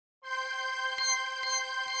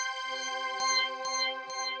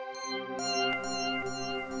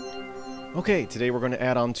Okay, today we're going to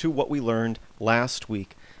add on to what we learned last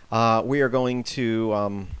week. We are going to,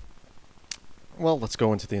 well, let's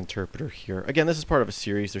go into the interpreter here. Again, this is part of a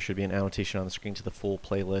series. There should be an annotation on the screen to the full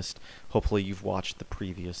playlist. Hopefully you've watched the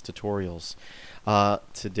previous tutorials.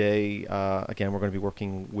 Today, again, we're going to be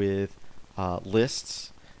working with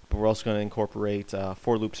lists, but we're also going to incorporate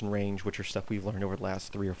for loops and range, which are stuff we've learned over the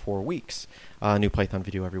last 3 or 4 weeks. New Python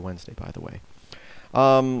video every Wednesday, by the way.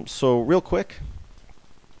 So real quick,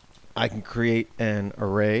 I can create an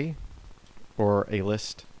array or a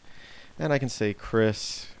list, and I can say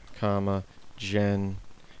Chris, comma, Jen,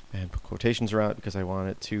 and put quotations around it because I want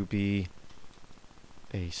it to be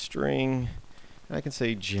a string. And I can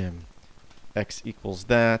say Jim, x equals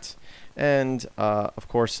that, and of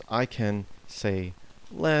course I can say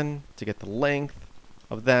len to get the length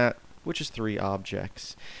of that, which is 3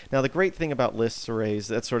 objects. Now the great thing about lists, arrays,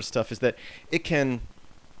 that sort of stuff is that it can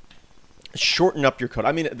shorten up your code.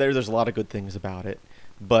 I mean, there's a lot of good things about it,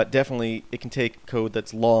 but definitely it can take code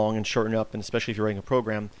that's long and shorten up, and especially if you're writing a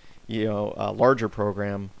program, you know, a larger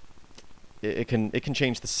program, it can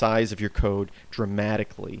change the size of your code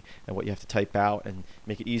dramatically and what you have to type out and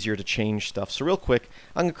make it easier to change stuff. So real quick,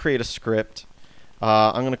 I'm going to create a script.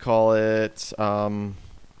 I'm going to call it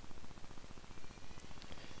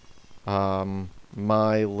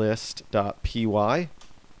mylist.py.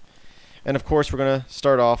 And of course, we're going to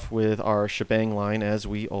start off with our shebang line as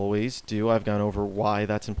we always do. I've gone over why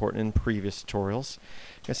that's important in previous tutorials.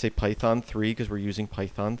 I'm going to say Python3 because we're using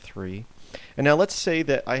Python3. And now let's say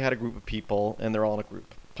that I had a group of people and they're all in a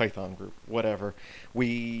group, Python group, whatever.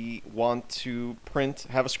 We want to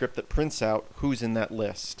have a script that prints out who's in that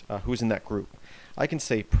list, who's in that group. I can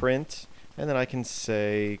say print, and then I can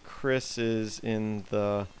say Chris is in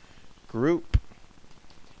the group.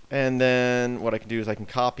 And then what I can do is I can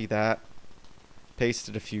copy that, paste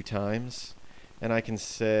it a few times, and I can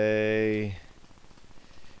say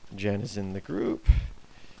Jen is in the group,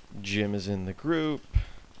 Jim is in the group,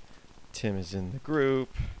 Tim is in the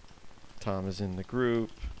group, Tom is in the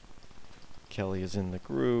group, Kelly is in the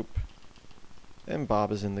group, and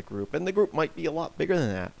Bob is in the group. And the group might be a lot bigger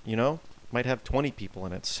than that, you know? Might have 20 people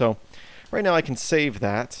in it. So right now I can save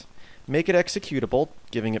that, make it executable,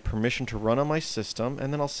 giving it permission to run on my system,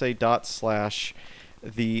 and then I'll say /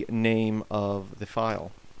 the name of the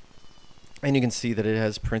file. And you can see that it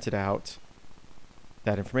has printed out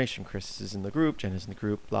that information. Chris is in the group, Jen is in the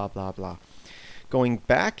group, blah, blah, blah. Going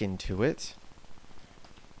back into it,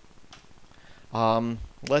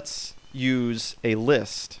 let's use a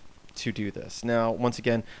list to do this. Now, once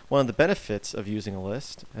again, one of the benefits of using a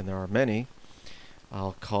list, and there are many,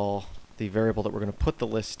 I'll call the variable that we're going to put the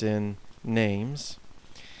list in names.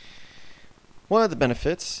 One of the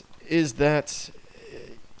benefits is that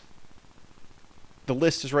the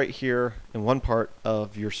list is right here in one part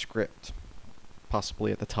of your script,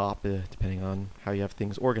 possibly at the top, depending on how you have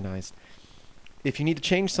things organized. If you need to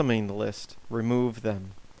change something in the list, remove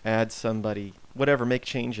them, add somebody, whatever, make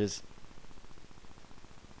changes,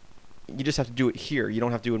 you just have to do it here. You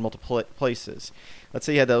don't have to do it in multiple places. Let's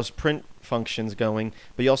say you had those print functions going,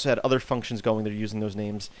 but you also had other functions going that are using those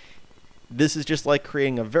names. This is just like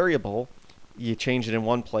creating a variable. You change it in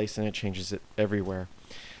one place and it changes it everywhere.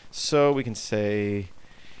 So we can say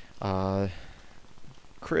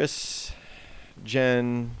Chris,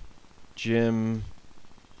 Jen, Jim,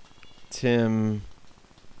 Tim,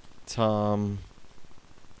 Tom,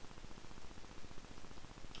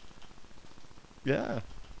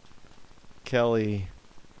 Kelly,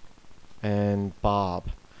 and Bob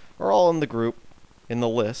are all in the group, in the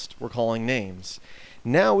list. We're calling names.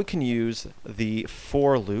 Now we can use the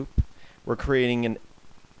for loop. We're creating a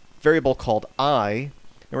variable called I,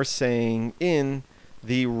 and we're saying in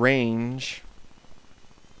the range,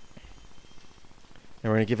 and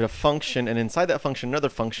we're going to give it a function, and inside that function another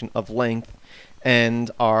function of length and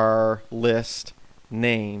our list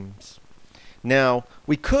names. Now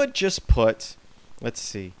we could just put, let's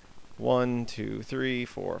see, 1, 2, 3,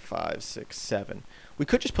 4, 5, 6, 7. We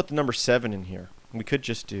could just put the number 7 in here. We could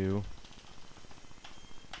just do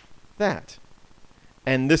that,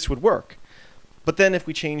 and this would work. But then if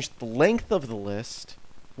we changed the length of the list,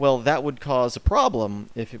 well, that would cause a problem.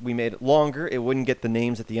 If we made it longer, it wouldn't get the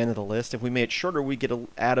names at the end of the list. If we made it shorter, we'd get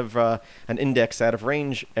an index out of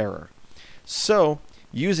range error. So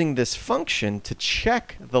using this function to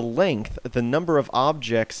check the length, the number of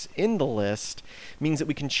objects in the list, means that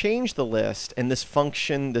we can change the list, and this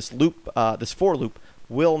function, this loop, this for loop,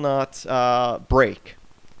 will not break.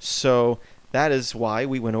 So that is why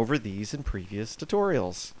we went over these in previous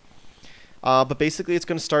tutorials. But basically, it's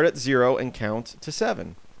going to start at 0 and count to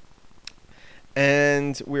 7.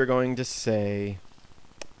 And we're going to say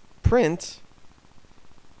print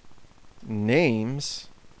names,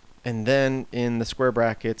 and then in the square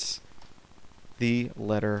brackets, the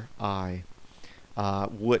letter I,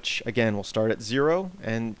 which again will start at 0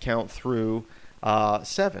 and count through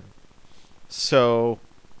 7. So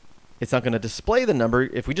it's not going to display the number.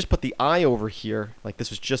 If we just put the I over here, like this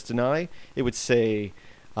was just an I, it would say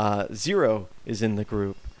 0 is in the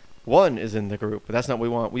group, 1 is in the group, but that's not what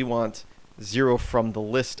we want. We want 0 from the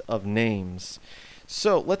list of names.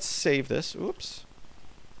 So let's save this. Oops.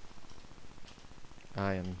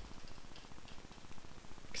 I am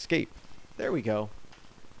escape. There we go.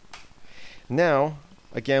 Now,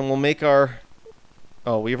 again, we'll make our...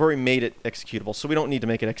 Oh, we've already made it executable, so we don't need to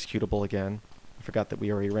make it executable again. I forgot that we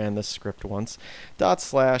already ran this script once. /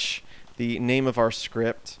 the name of our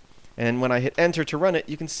script. And when I hit enter to run it,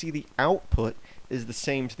 you can see the output is the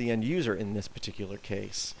same to the end user in this particular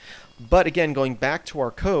case. But again, going back to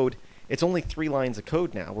our code, it's only 3 lines of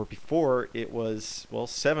code now, where before it was, well,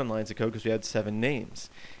 7 lines of code because we had 7 names.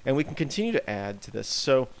 And we can continue to add to this.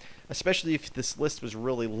 So especially if this list was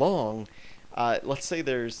really long, let's say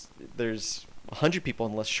there's 100 people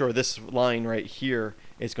on the list. Sure, this line right here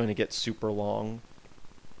is going to get super long,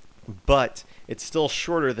 but it's still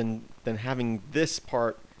shorter than having this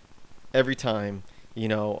part every time, you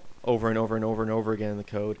know, over and over and over and over again in the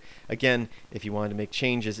code. Again, if you wanted to make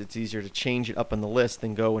changes, it's easier to change it up on the list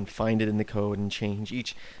than go and find it in the code and change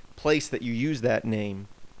each place that you use that name.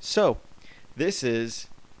 So this is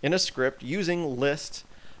in a script using list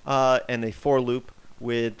and a for loop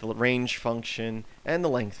with the range function and the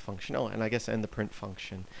length function. Oh, and I guess and the print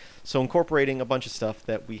function. So incorporating a bunch of stuff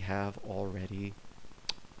that we have already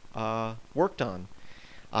worked on.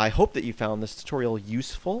 I hope that you found this tutorial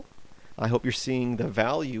useful. I hope you're seeing the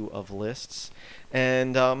value of lists,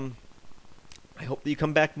 and I hope that you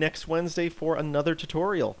come back next Wednesday for another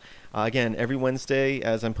tutorial. Again, every Wednesday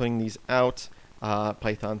as I'm putting these out,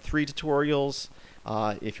 Python 3 tutorials.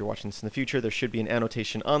 If you're watching this in the future, there should be an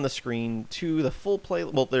annotation on the screen to the full play.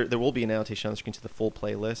 Well, there will be an annotation on the screen to the full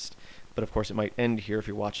playlist, but of course it might end here if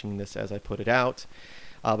you're watching this as I put it out.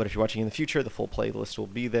 But if you're watching in the future, the full playlist will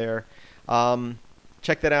be there.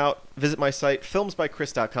 Check that out. Visit my site,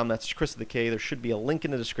 filmsbychris.com. That's Chris with a K. There should be a link in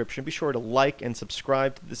the description. Be sure to like and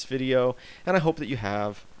subscribe to this video, and I hope that you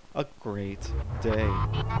have a great day.